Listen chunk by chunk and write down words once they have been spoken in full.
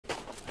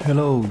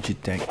Hello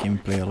GTech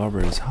gameplay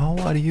lovers, how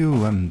are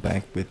you? I'm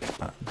back with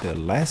the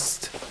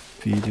last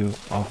video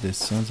of the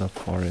Sons of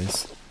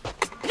Forest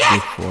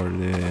before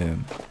the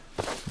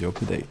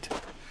update,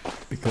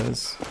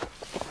 because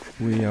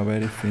we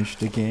already finished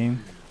the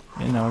game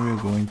and now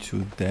we're going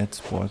to that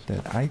spot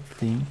that I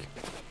think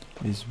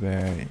is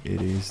where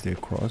it is the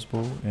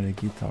crossbow and the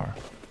guitar.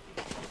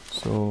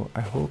 So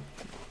I hope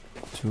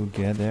to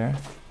get there,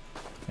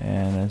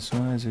 and as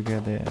soon as we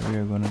get there we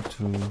are going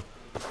to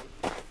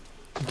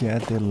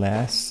get the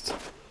last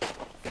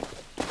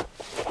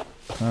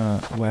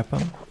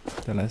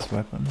the last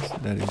weapons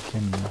that you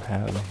can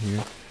have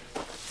here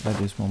at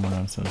this moment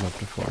on Sons of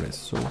the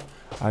Forest. So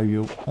I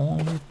will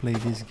only play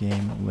this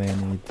game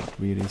when it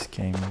really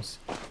comes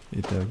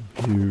with a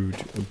huge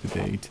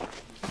update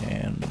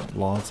and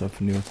lots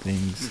of new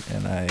things,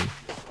 and I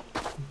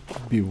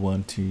be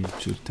wanting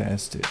to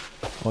test it.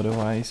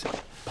 Otherwise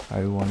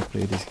I want to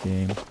play this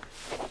game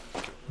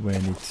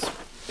when it's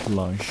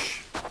launch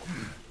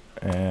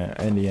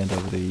at the end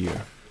of the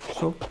year.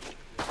 So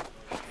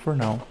for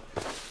now,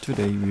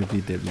 today will be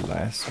the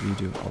last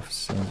video of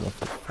Sons of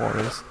the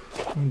Forest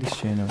in this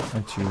channel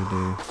until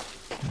the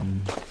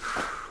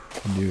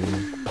new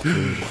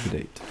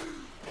update.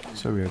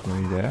 So we are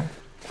going there,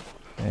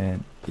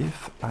 and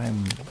if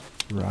I'm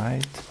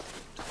right,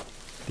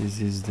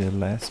 this is the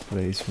last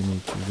place we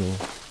need to go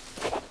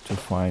to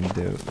find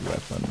the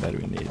weapon that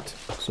we need.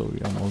 So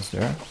we're almost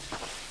there.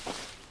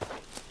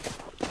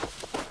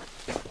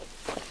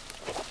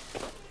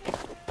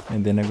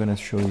 And then I'm gonna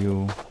show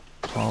you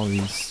how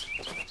is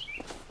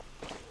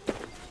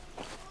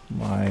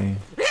my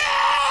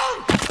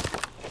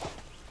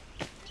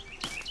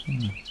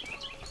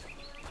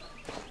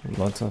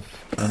lots of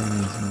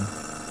enemies.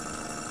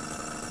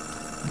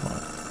 No,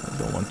 I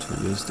don't want to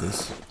use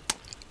this.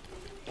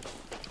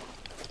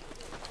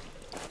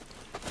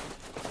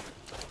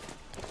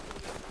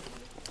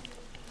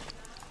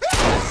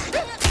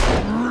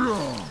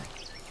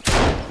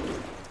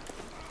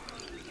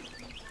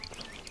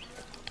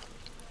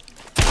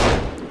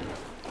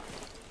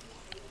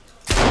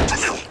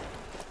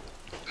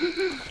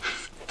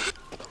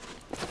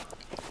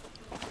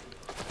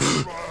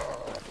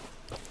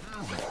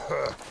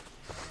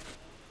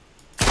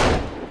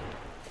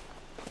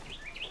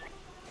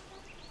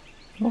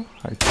 Oh,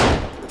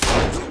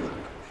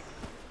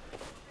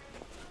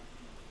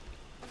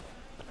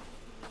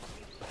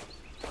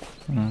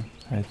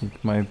 I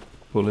think my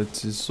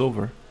bullets is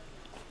over.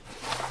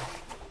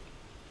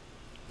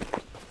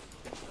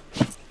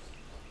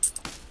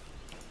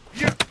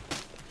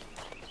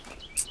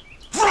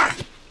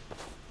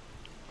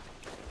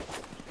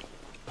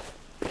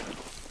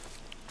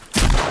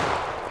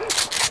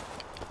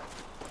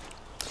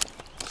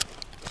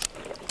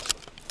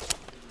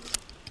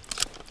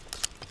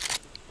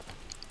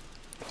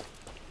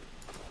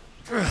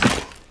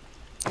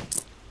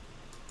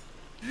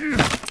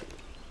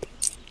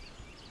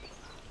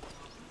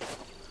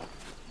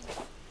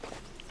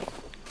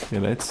 Okay,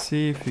 let's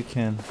see if we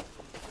can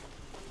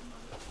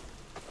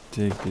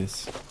take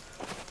this.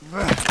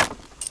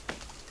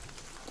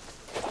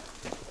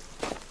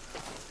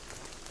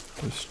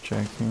 Just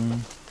checking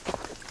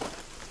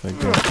if I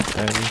got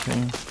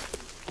everything.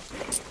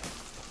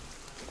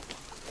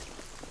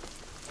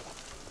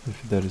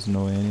 If there is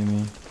no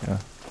enemy, yeah,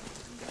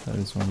 there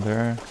is one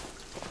there.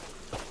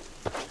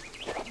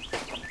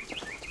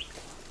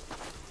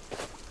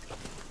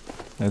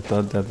 I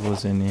thought that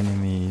was an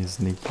enemy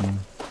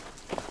sneaking.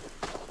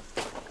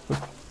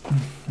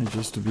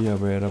 Just to be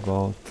aware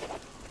about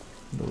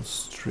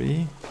those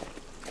three,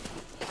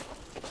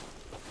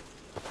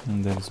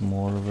 and there's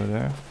more over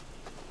there,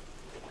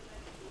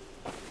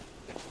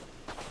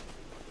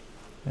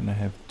 and I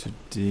have to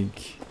dig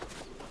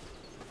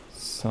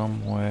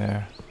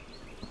somewhere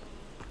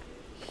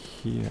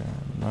here.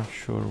 I'm not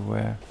sure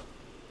where.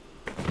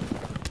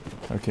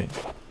 Okay,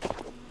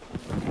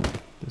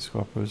 this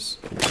corpus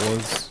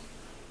was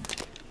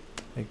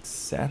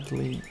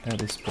exactly at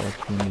the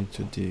spot we need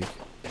to dig.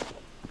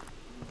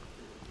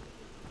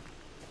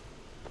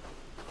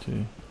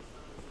 Okay.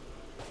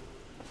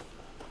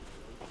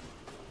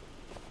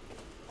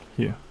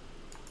 Here.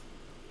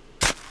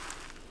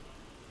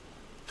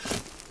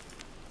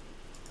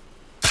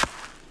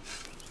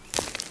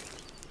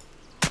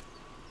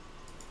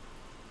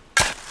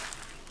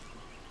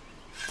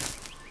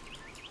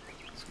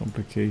 It's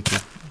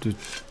complicated to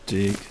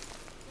dig.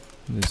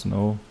 There's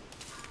no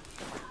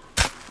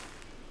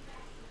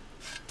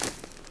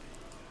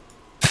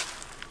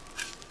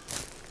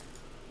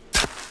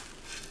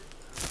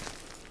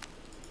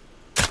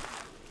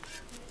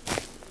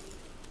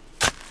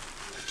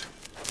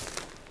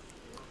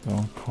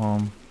don't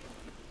come.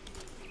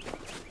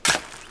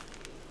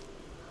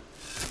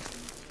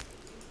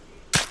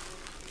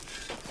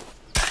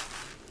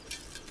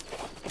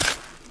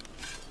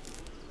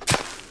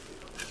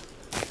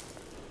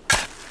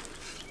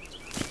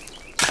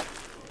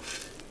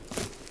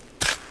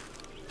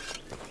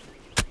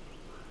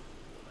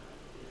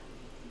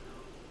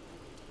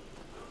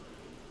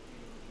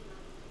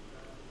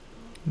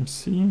 I'm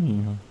seeing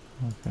you.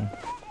 Okay.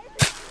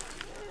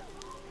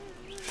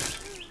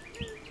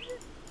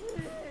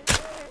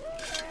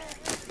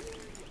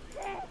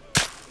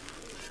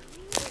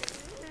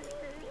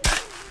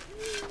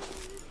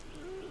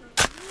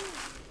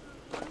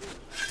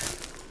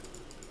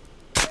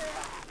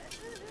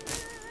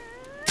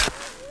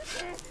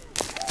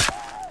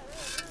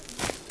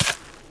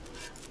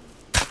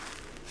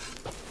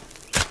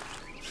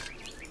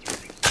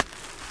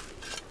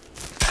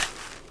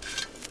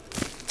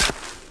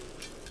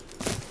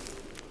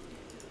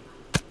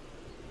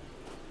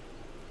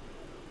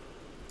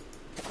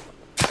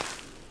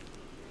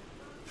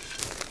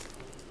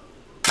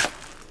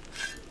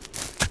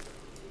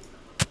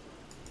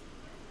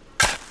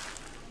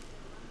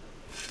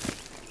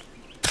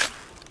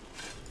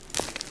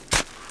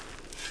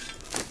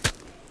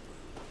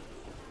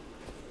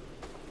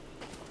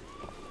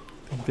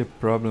 The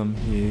problem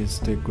here is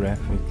the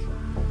graphic.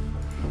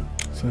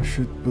 So I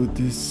should put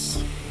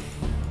this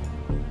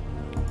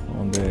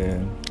on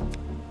the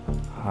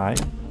high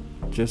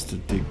just to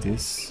dig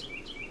this.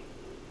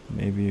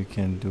 Maybe you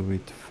can do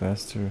it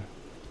faster,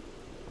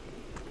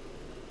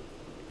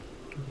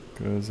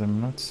 because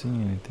I'm not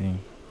seeing anything.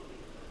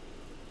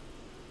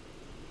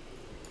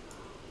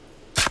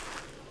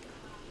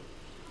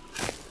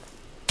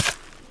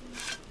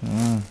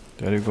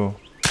 There you go.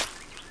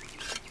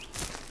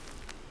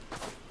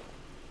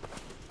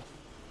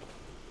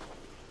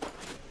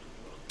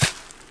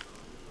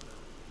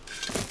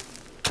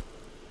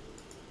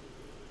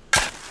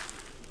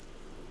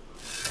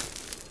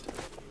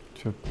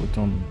 Should put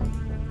on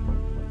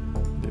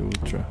the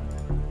ultra.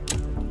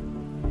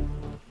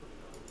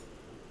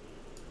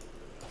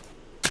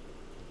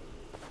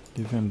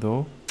 Even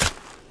though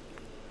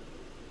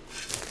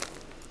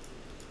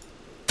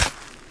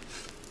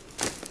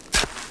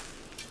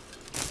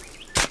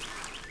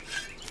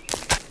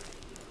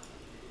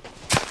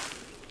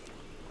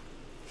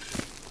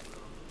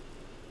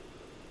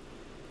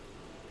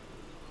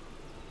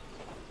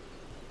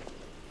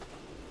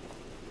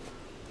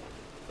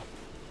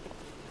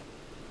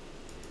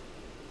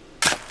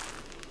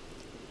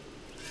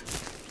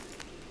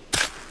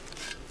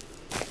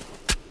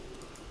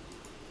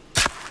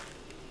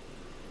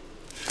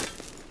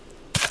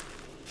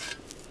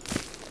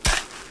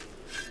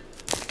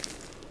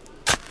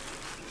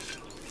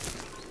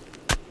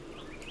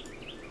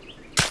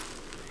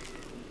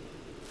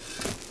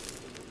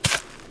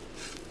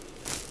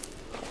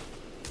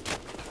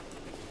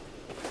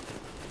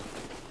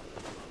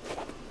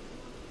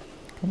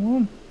come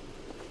on.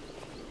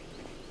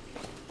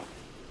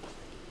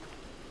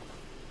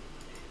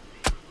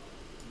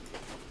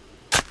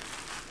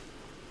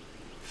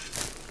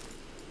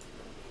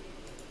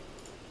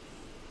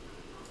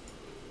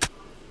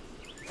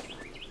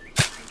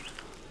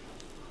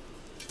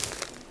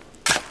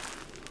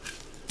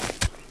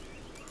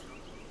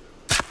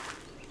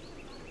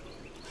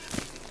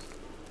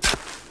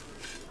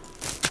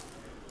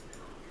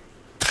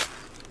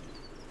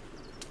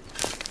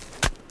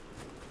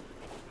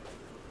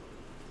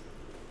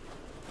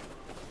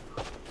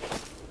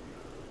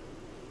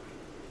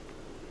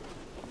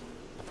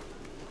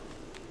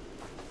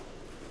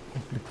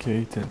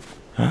 Complicated.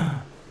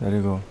 There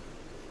you go.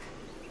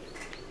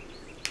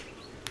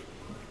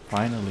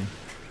 Finally.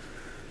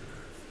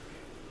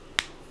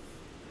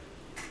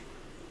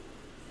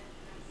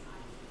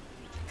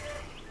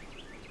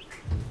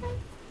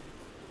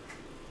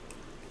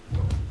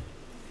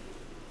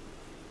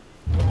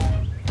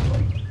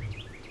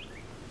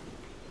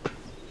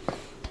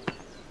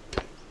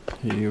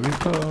 Here we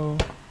go.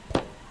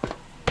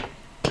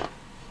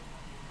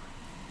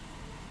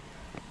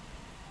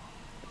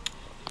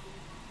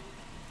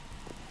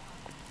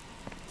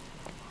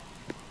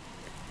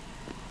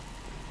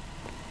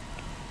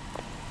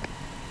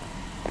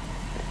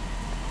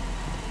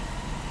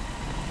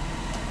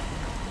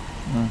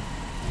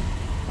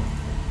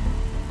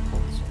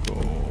 Let's go.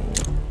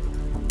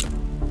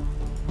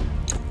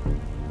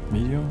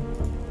 Medium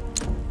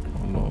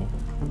or low?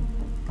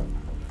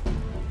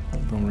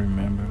 Don't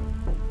remember.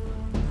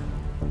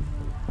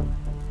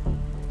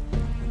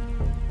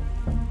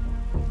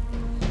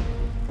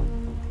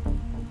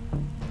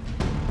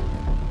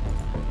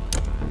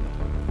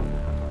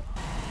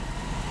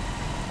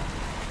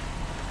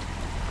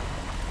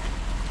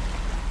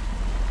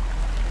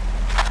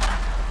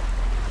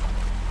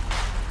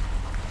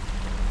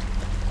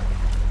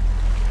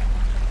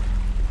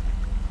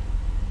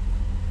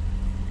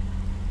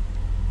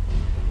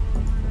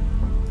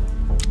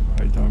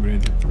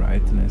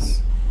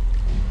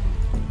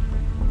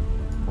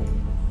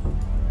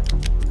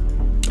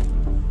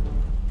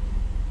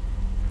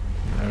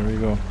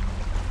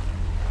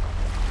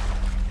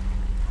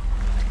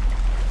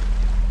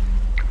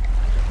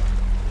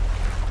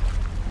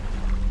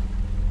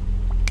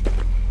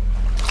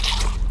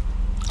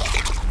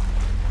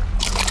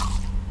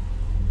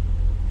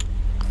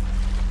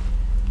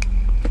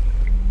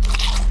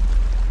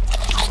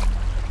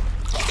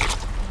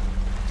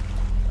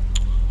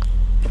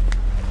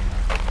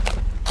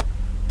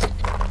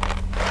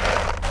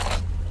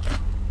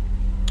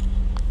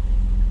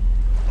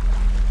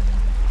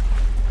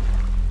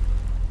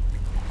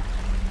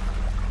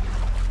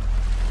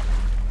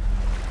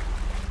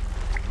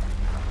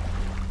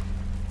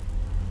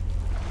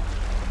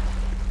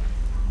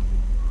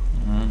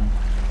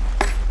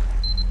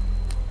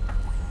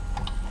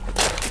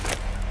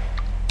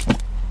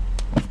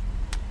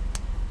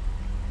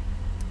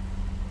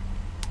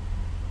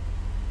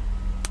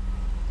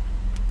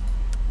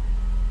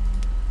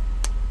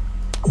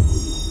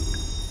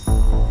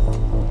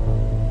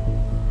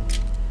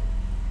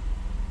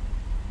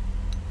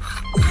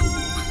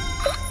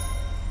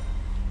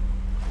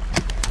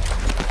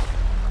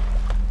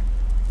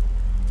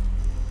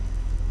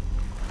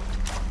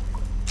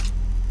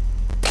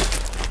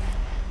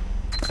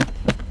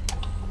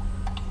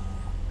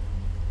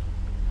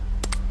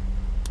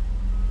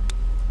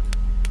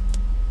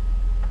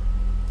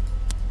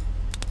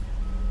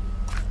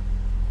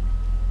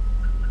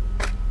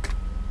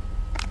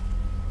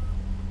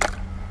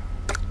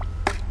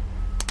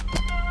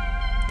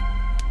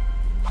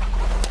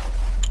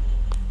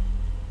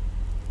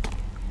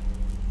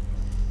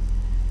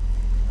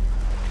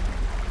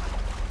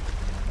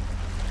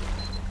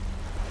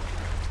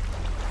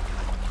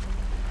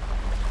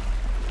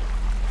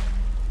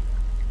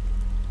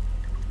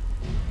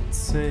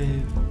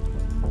 save.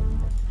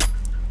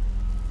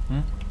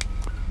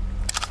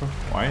 So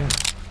quiet.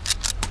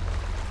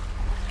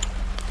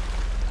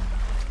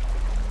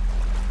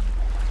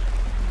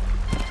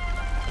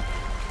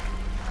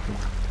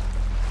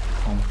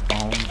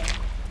 Compound.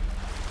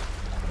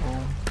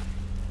 Oh.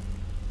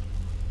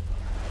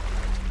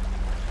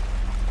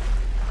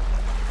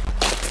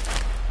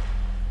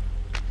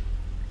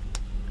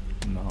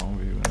 Now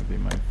we're gonna be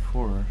my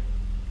 4.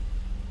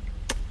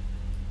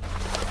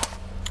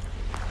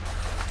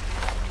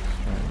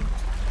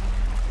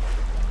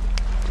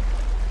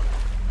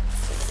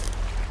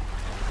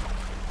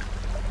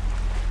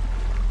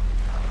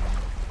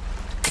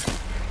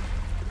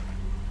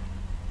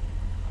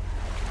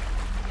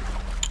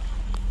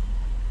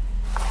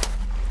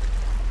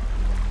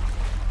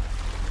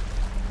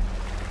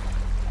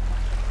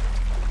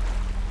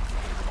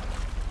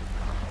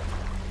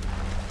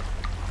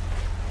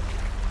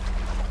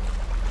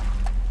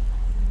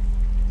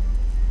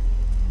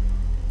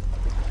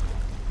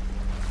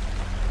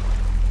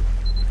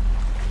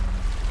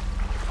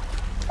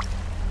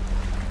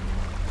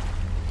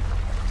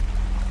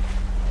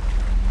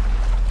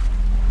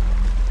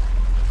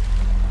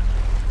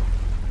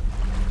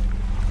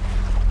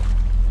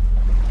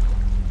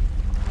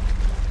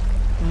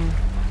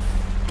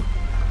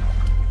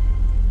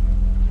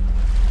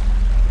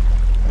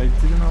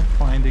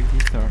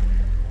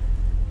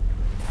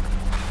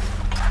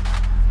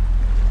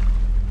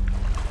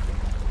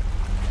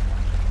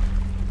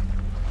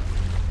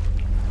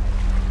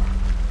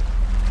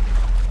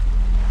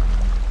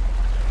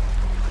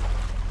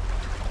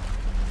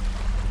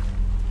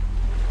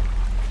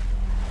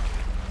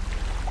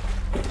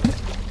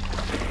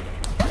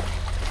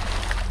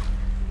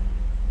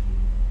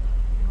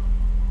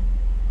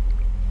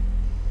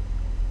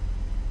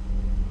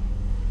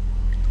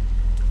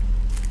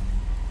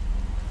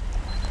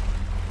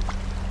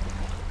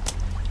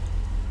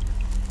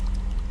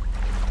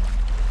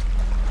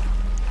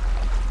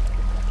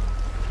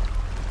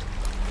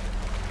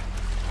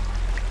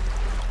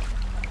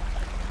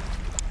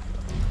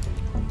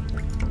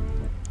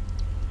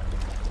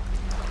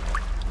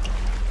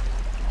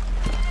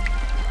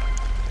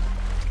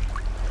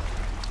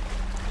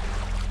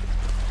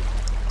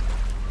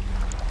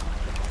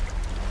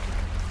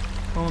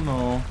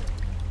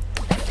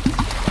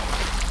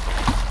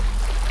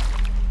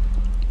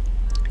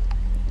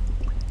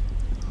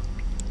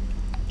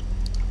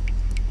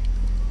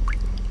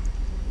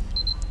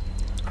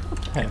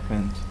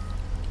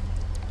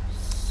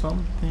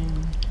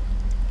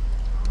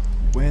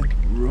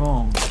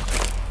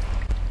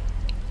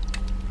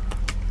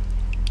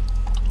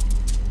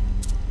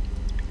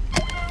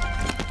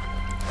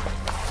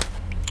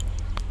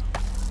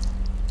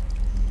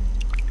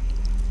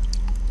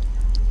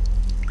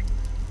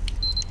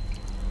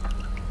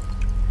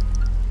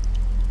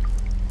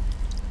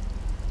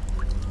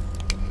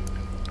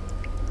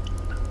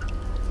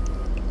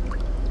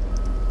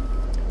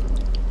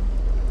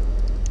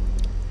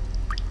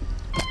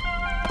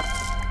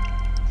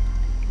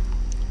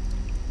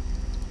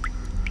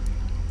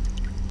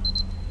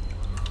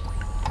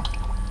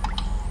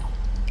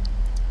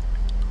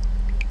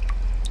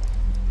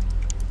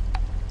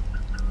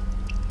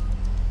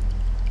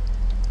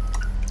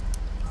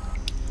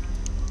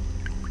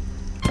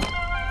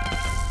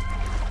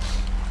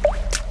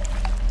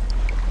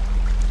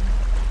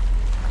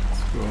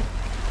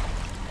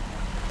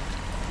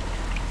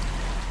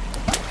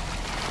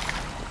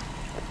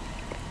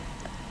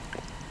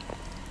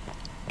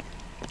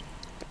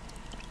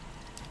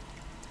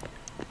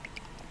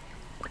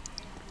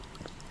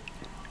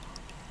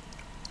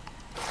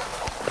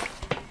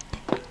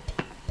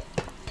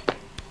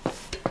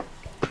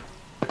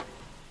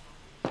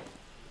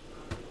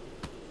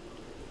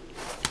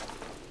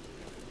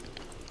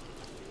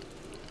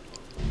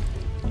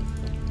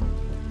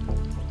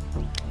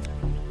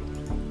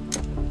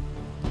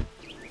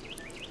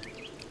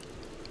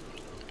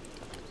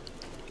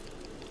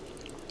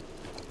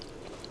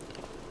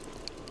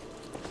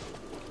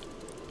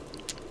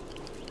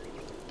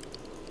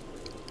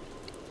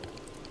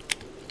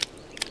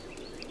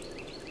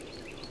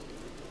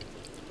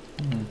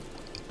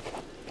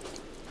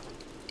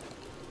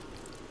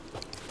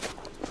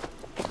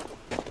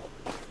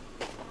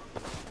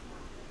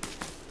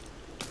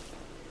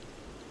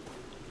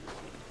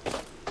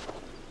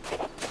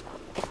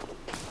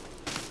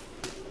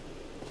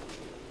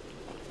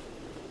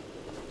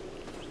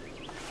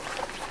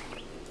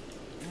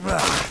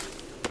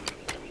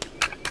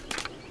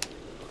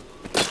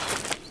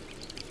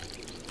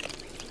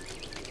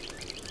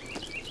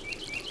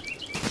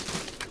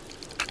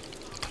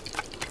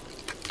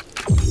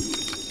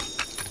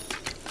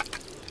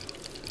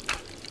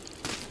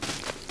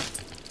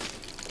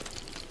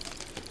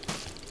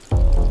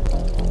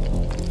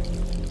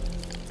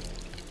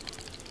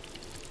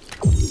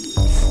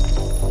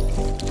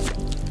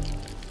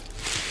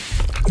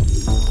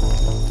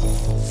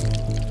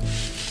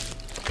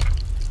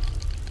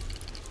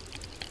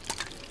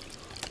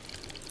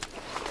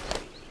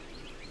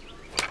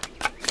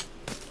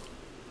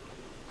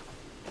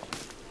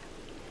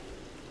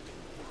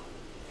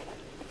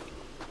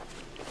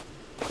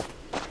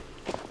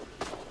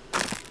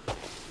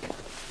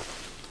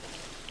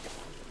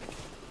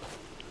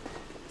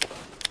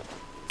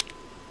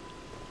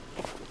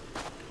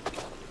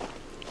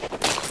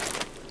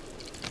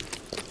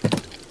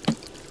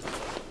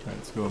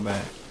 Let's go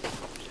back.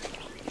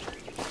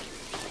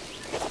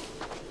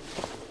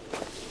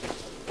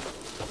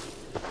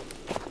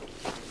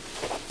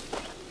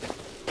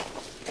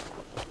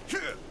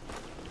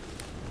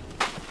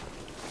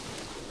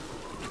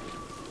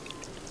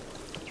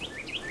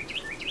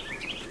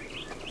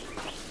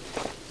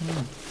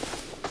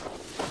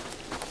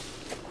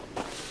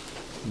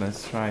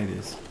 Let's try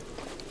this.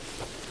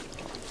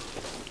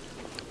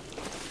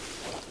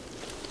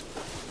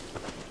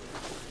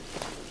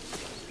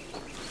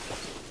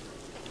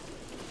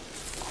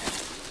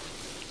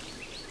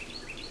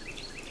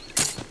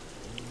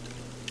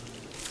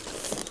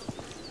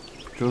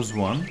 Just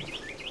one.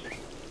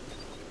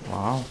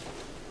 Wow.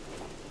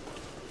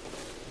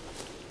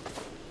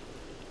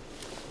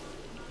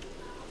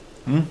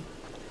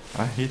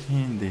 I hit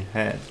him in the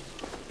head.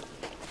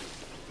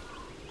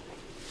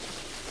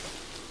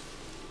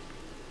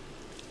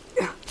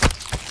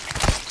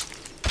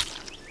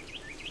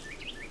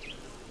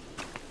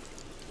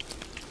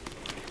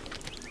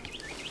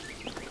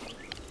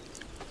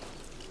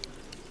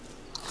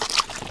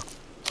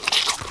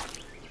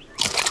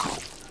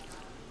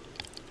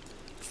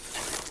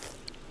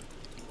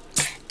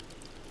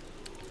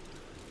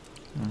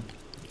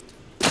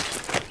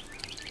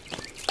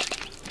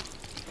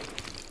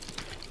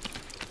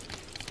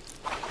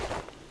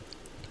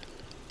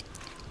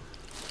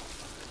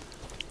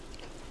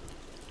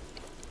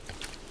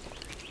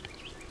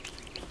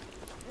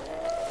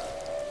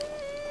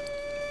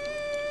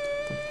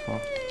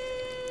 Fuck.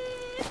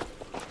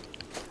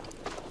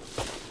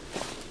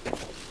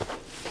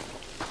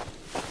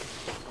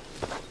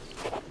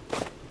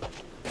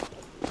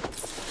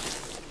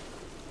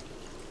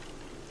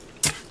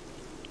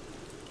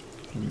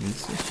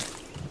 Miss it.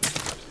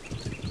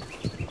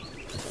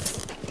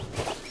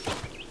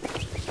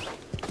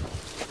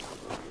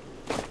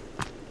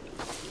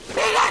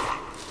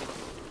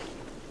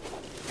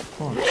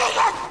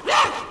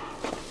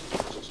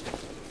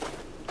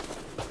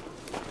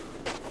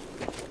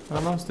 I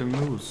lost the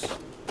moose.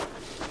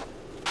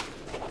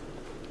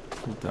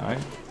 He died.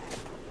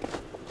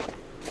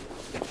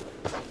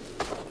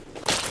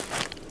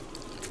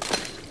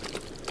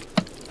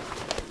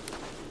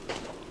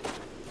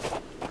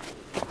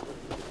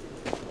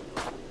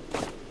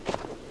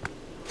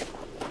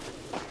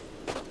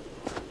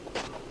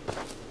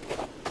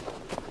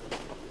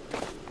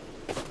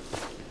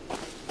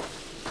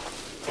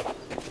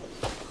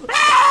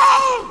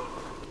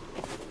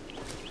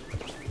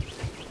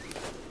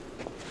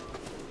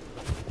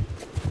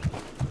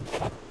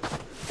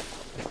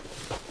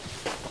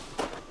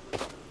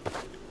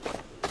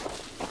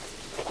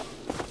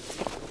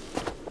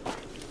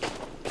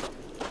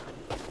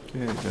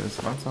 Okay,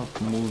 there's lots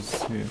of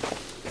moose here.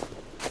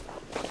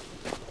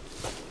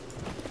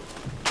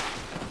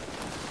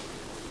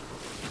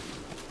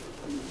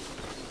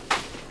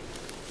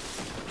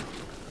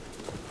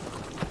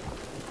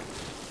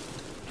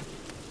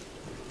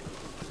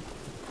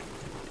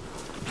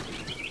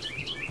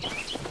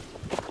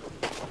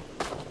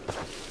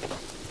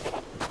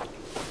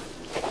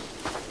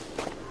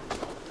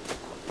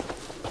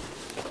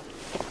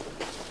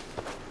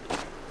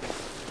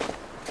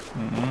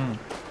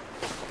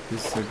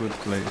 This is a good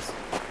place.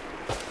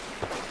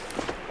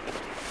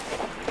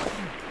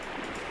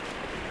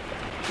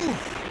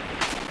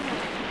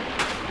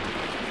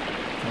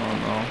 Oh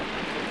no.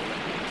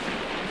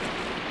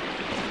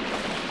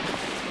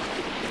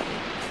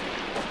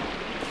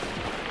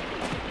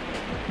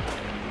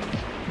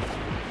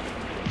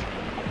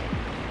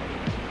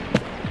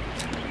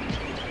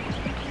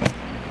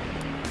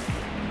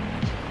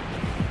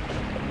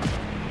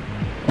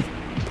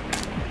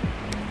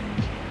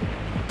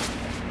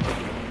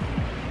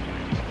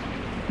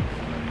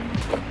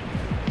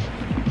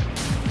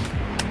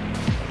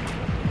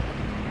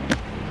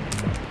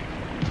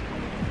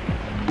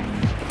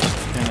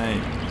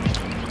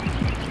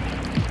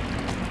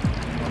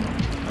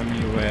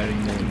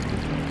 Wearing them.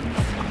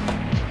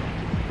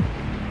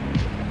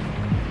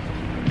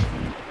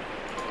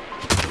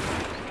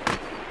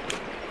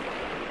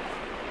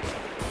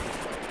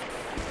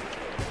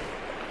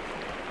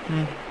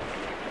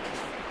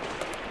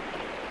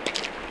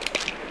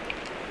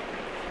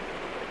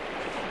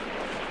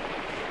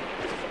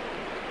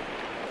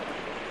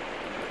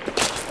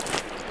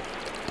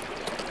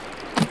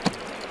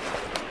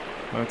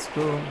 Let's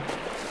go.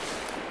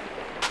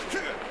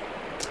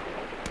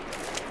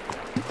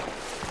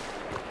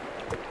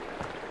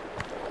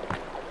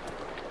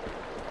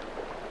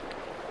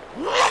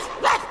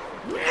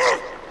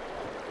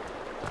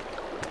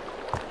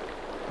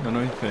 I don't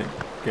know if I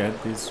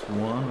get this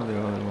one or the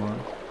other one.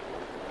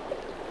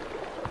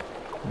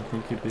 I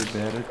think it'd be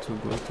better to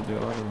go to the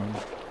other one.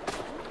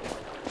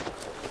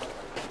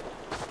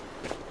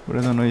 But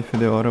I don't know if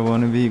the other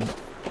one will be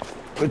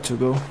good to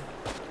go.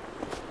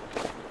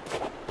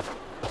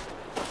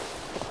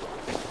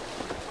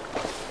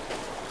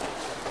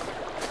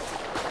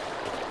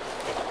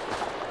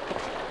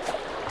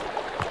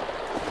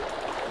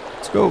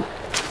 Let's go.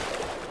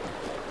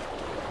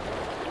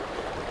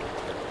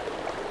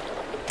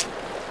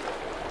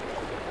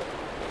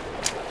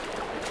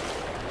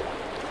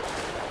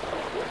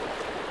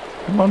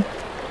 Come on.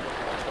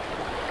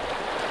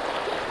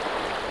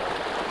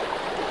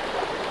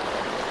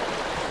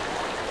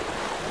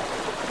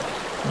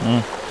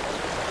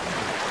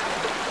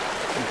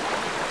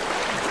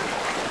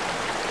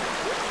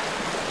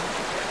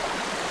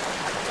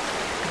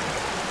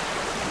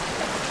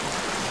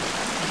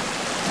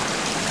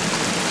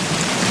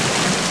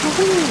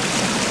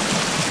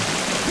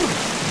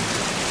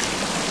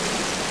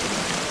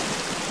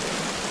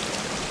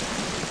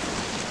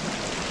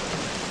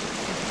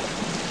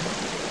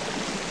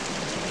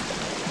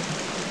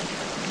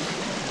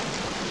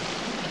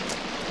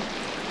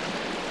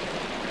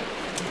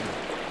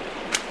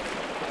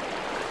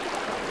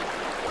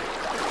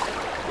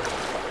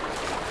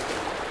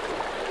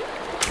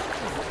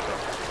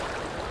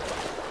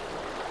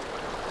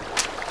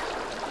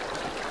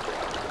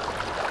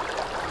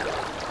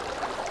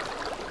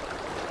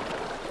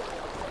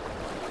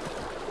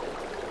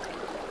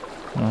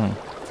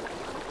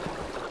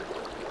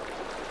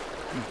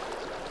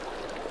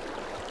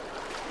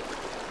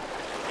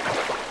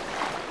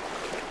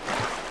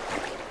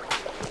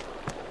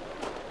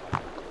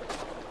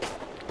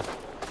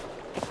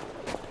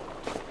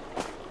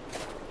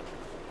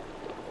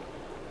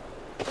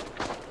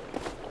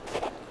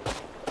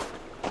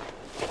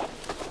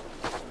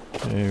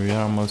 Okay, we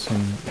are almost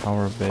in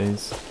our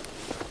base.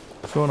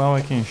 So now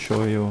I can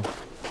show you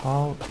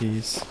how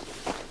is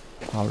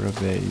our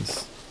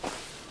base.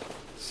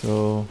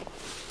 So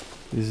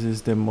this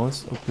is the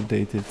most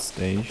updated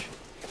stage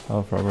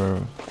of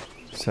our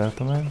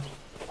settlement,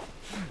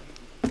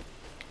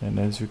 and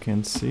as you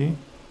can see,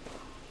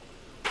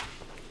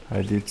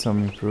 I did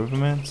some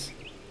improvements.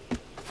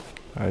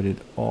 I did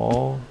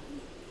all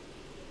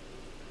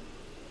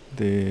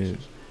the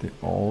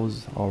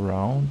walls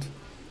around,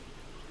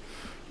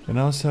 and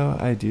also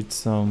I did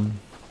some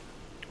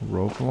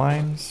rope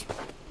lines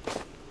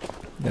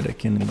that I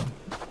can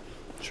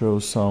throw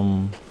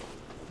some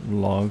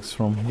logs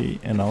from here,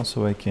 and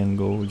also I can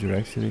go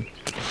directly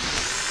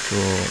to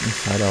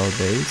inside our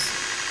base.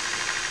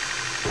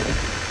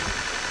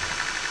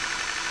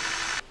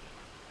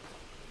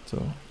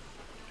 So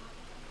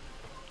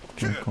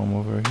can come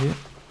over here.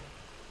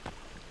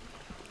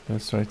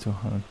 Let's try to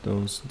hunt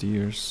those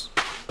deers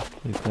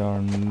if there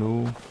are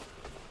no.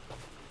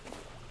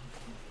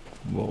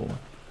 Whoa.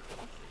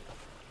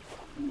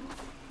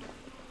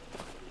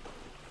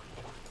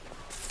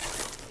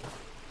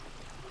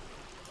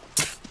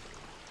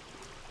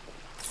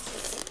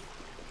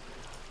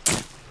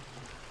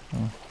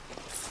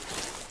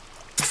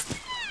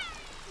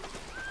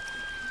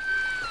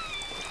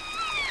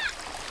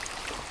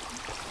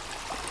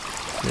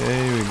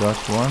 Okay, we got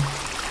one.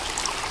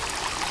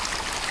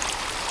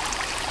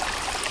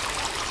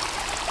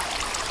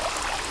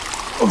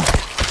 Oh.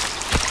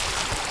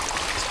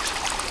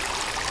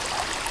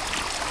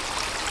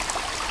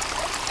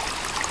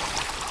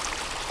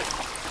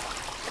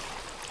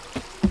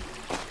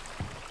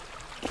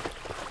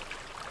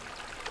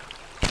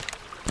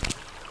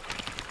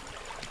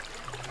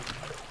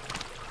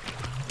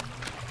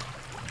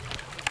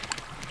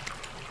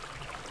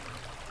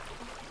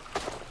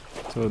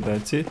 So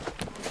that's it,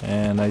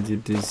 and I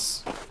did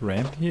this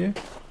ramp here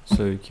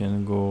so you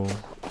can go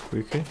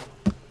quicker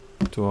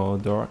to our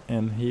door,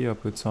 and here I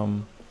put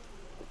some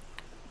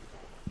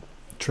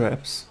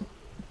traps,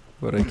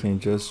 but I can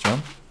just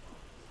jump.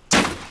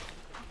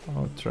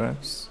 All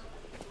traps,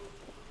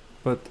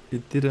 but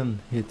it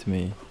didn't hit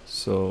me,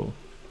 so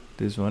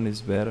this one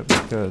is better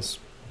because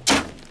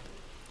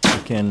I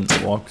can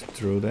walk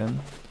through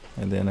them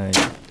and then I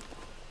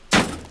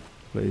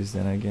place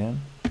them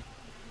again.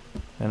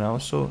 And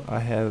also I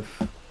have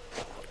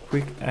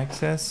quick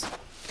access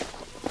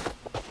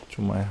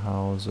to my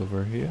house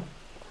over here.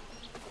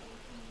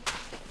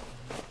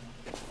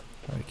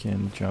 I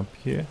can jump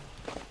here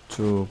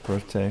to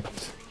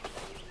protect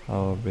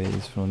our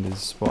base from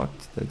this spot.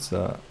 That's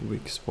a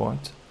weak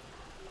spot.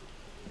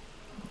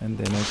 And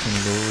then I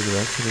can go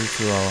directly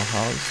to our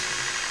house.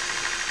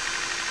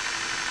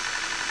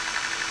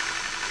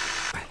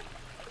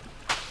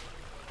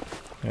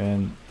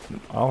 And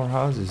our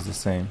house is the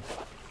same.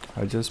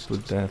 I just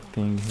put that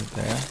thing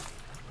there.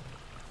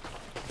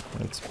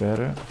 That's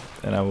better.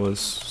 And I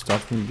was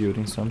starting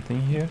building something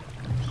here,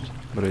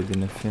 but I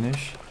didn't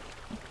finish.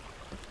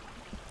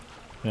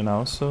 And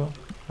also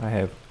I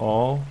have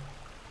all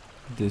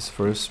this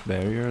first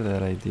barrier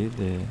that I did,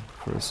 the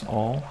first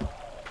all.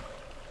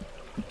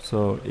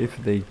 So if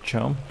they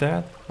jump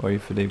that, or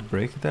if they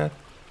break that,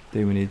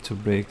 they will need to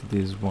break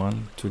this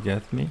one to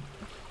get me.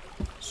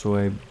 So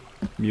I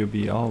will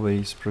be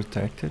always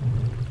protected.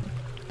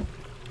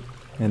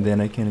 And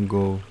then I can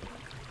go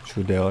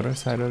to the other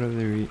side of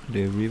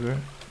the river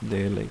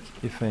there, like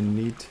if I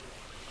need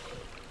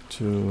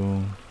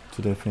to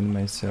defend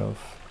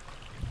myself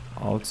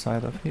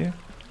outside of here.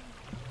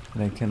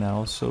 And I can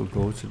also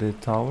go to the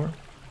tower,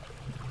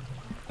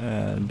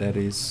 and that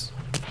is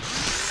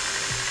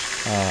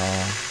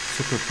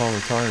super power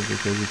tower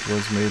because it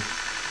was made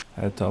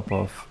at top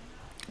of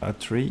a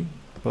tree,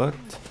 but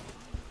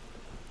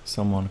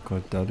someone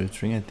cut down the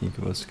tree. I think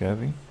it was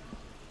Kevin.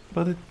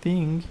 But the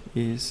thing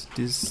is,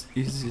 this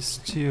is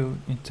still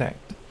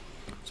intact.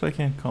 So I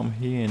can come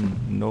here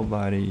and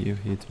nobody will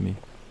hit me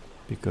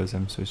because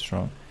I'm so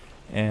strong.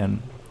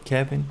 And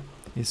Kevin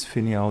is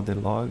filling out the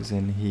logs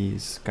and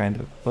he's kind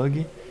of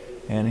buggy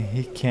and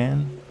he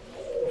can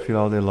fill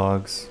out the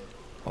logs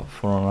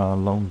from a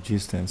long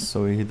distance,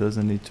 so he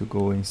doesn't need to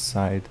go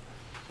inside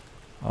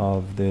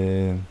of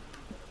the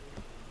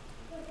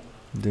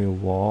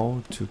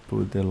wall to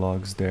put the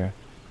logs there.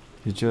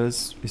 He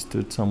just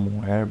stood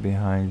somewhere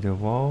behind the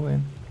wall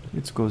and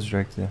it goes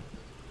direct there.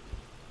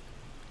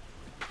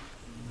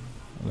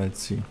 Let's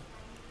see.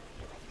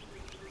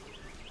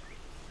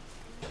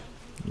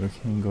 Look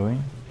him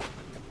going.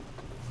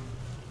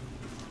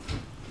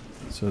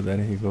 So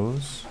there he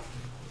goes.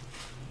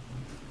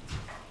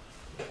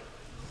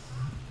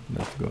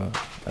 Let's go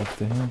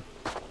after him.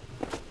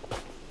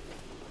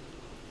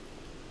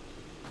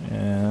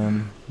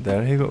 And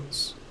there he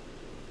goes.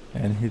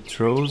 And he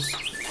throws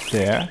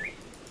there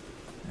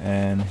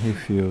and he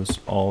fills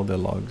all the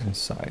logs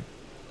inside.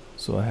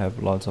 So I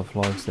have lots of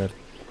logs that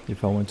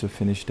if I want to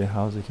finish the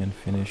house I can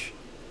finish.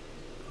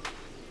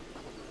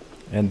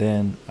 And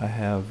then I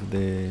have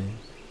this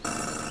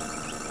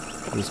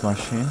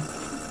machine,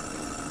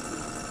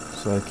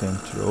 so I can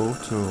throw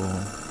to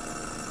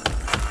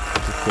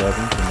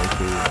Kevin to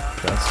make it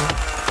faster.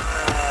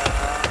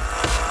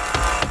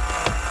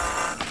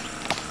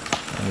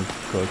 And it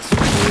cuts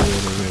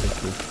really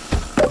quick.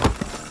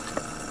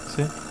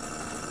 See?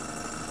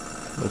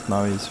 But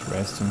now he's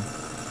resting.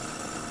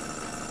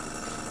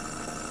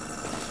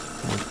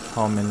 With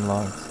how many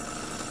logs?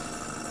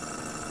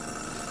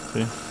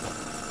 See?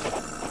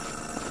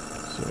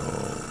 So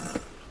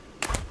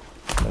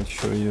let's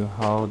show you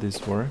how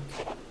this works.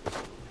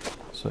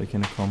 So I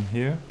can come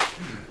here,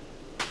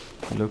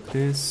 look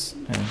this,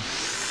 and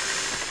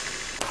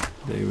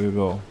there we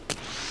go.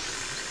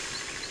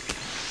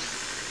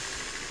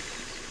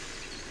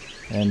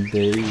 And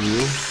they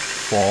will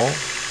fall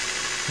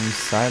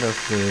inside of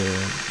the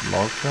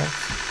log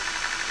tracks.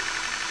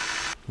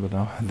 But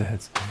now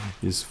that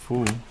is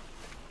full,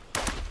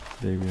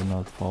 they will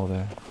not fall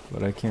there.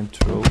 But I can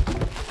throw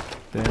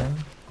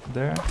them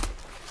there,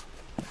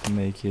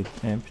 make it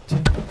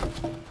empty,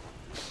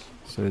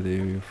 so they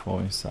will fall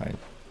inside.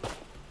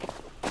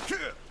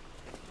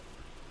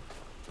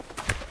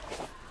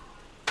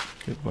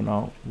 Okay, but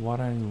now what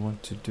I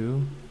want to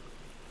do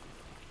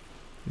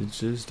is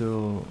just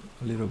do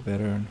a little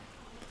better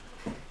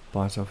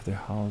part of the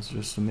house,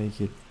 just to make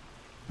it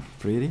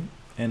pretty,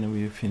 and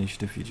we'll finish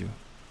the video.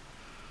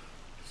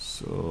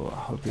 So I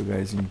hope you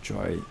guys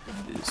enjoy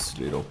this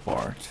little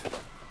part.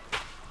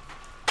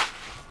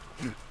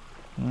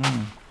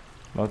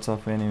 Lots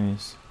of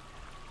enemies.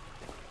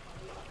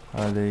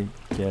 Are they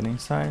getting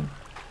inside?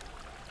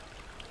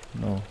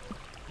 No.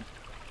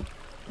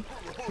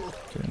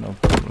 Okay, no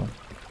problem.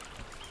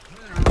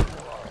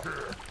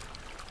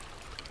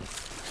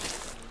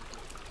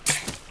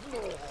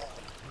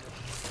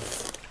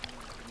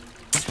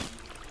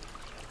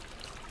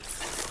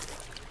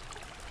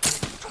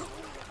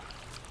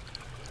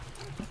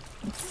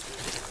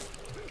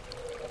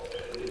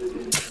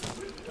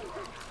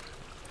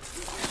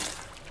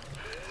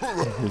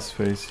 His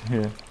face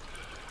here.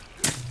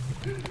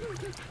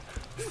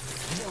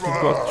 He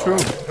got through.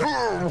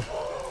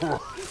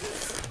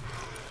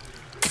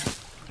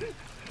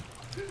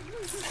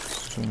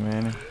 Too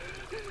many.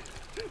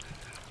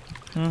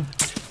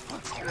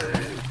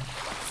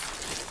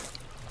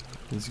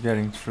 He's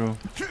getting through.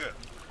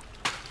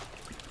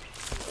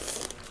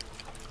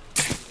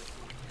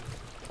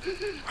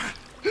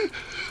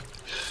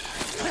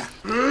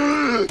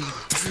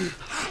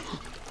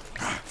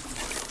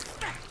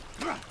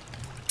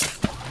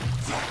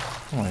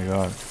 Oh my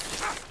god.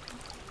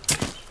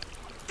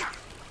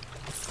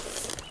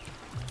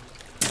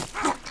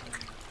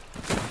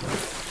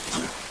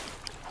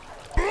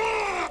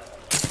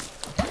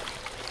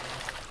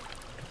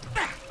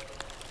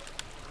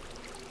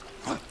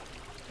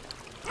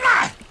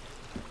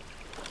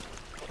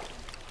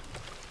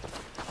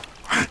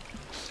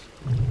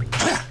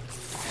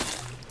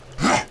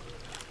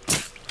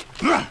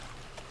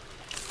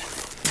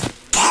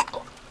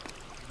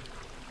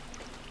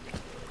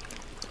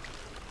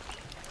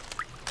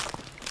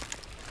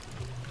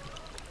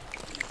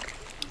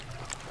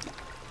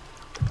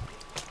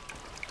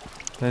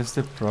 That's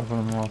the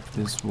problem of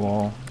this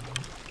wall.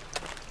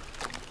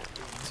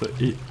 So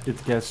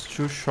it gets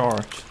too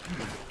short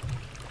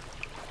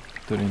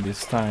during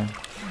this time.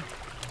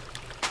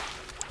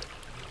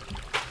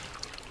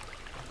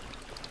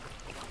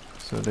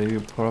 So they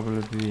will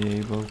probably be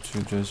able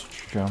to just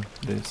jump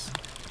this.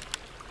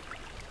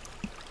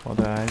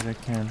 Otherwise I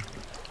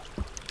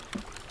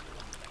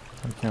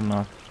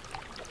cannot.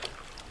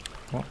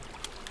 Oh.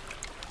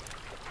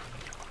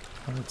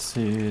 Let's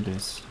see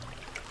this.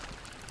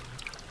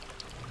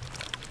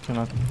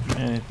 Cannot do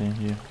anything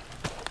here.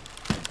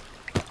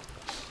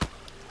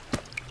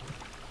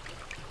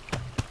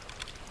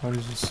 What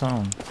is the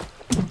sound?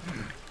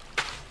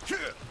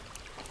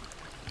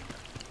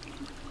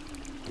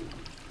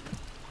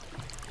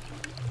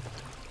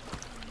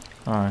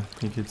 I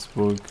think it's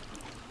bug.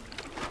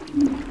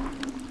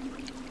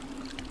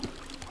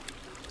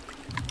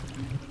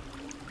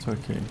 It's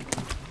okay.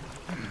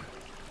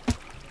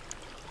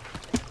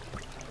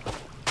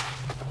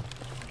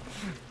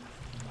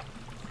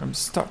 I'm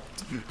stuck.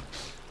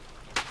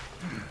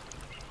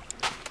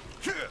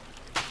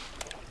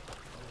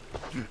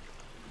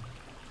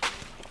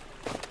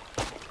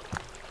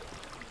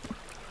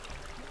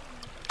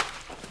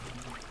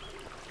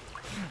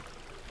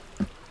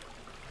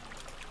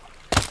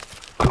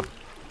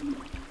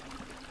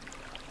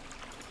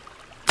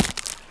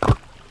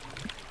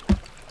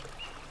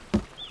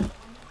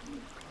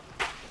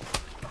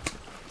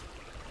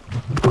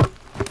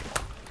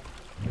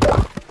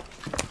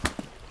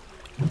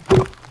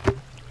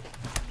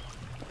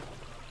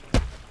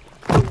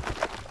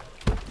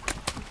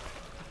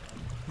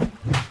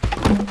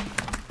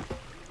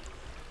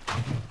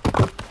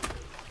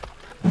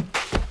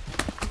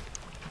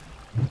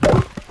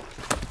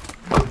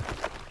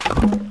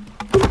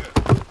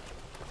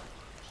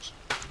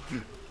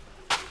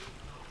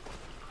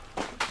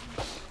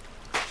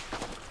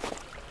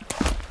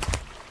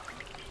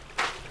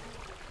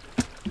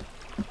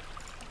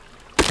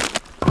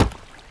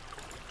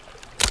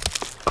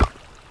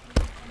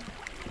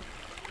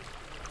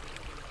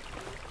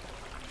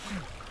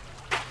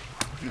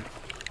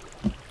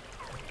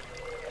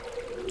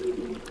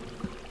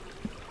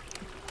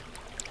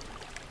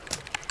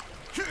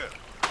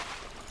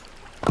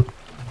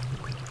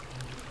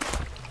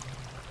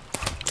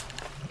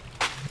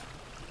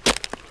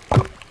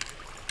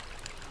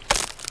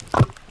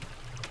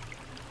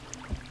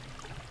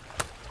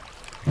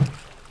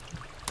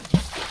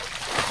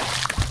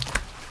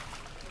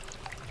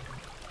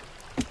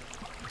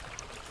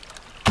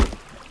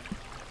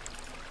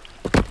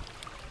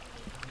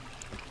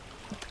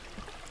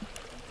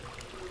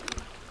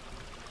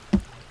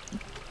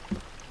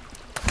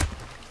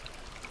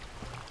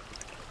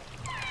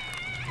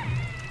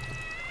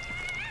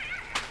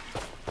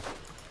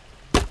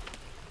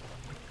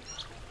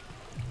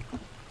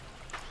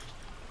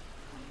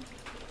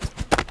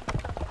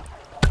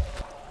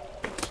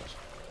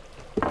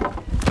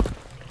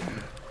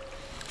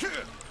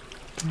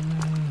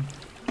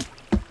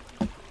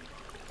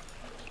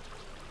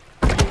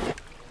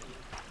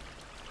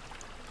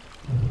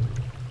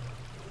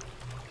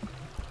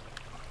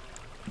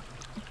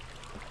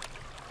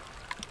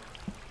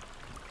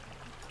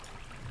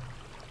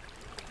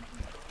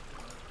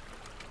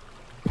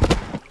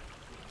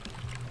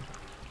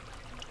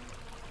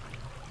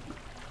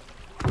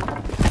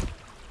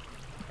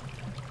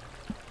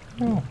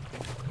 Oh.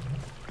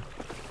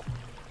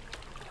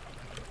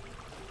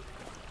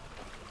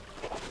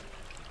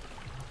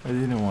 I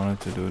didn't want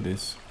to do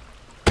this.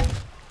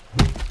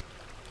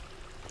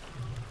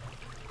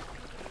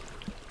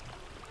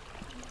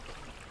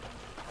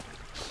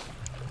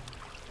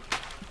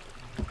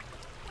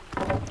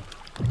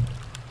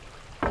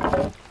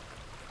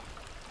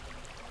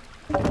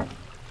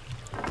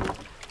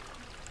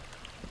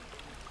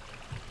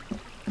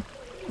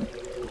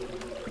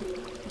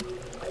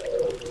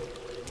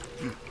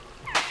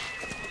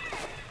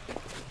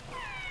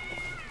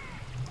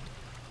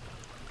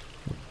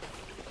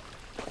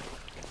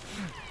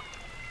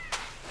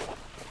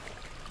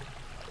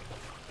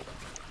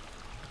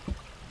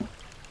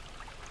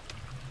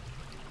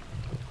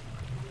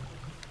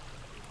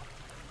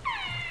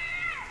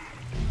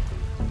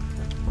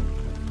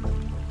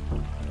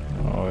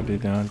 I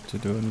didn't have to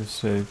do the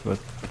save, but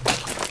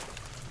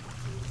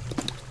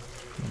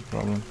no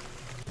problem.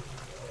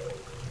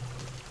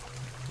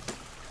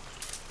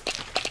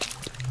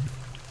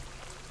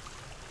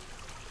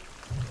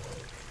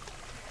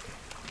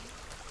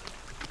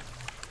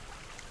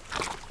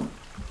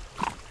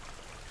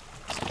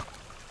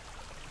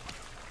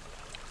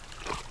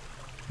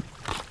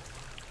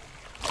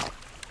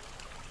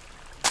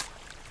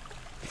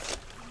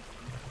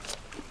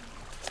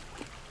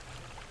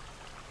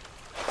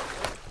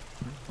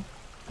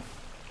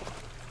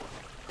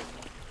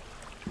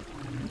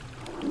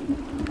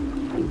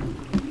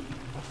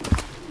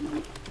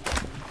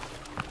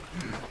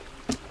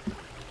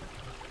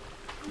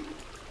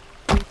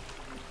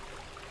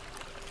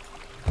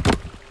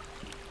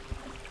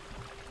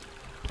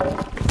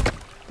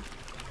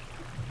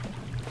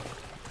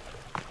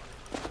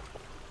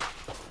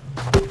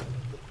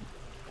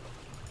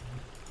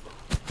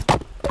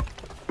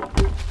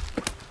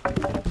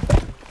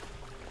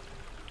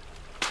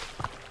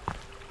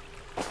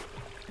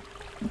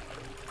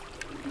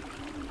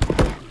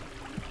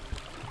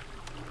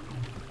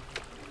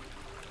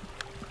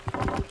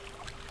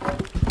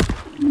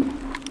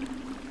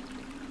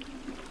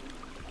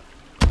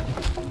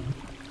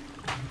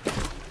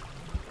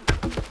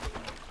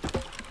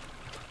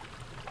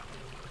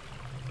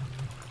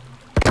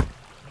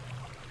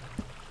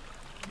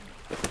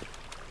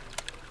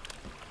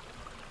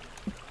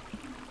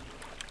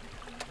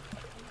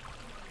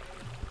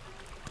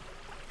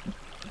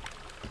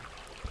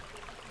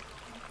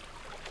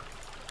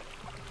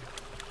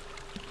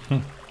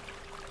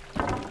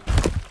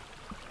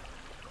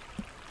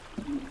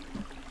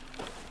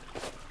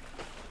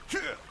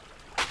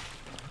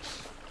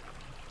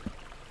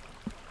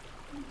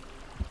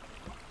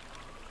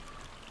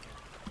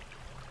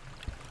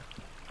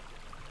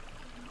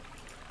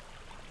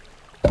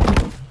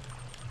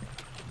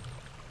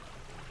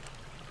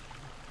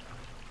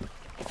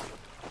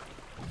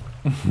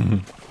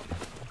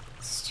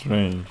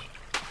 Strange.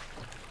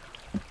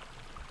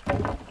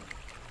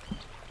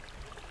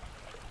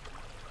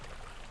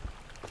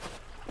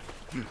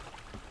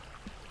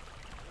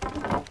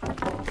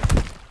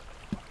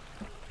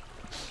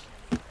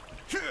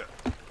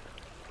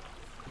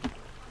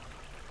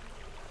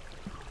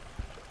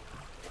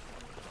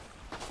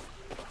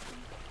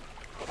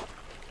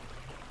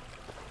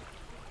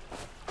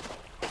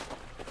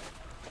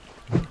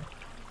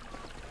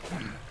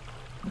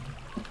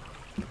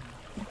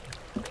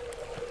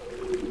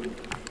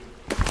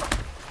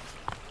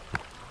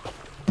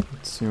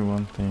 Let's see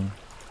one thing.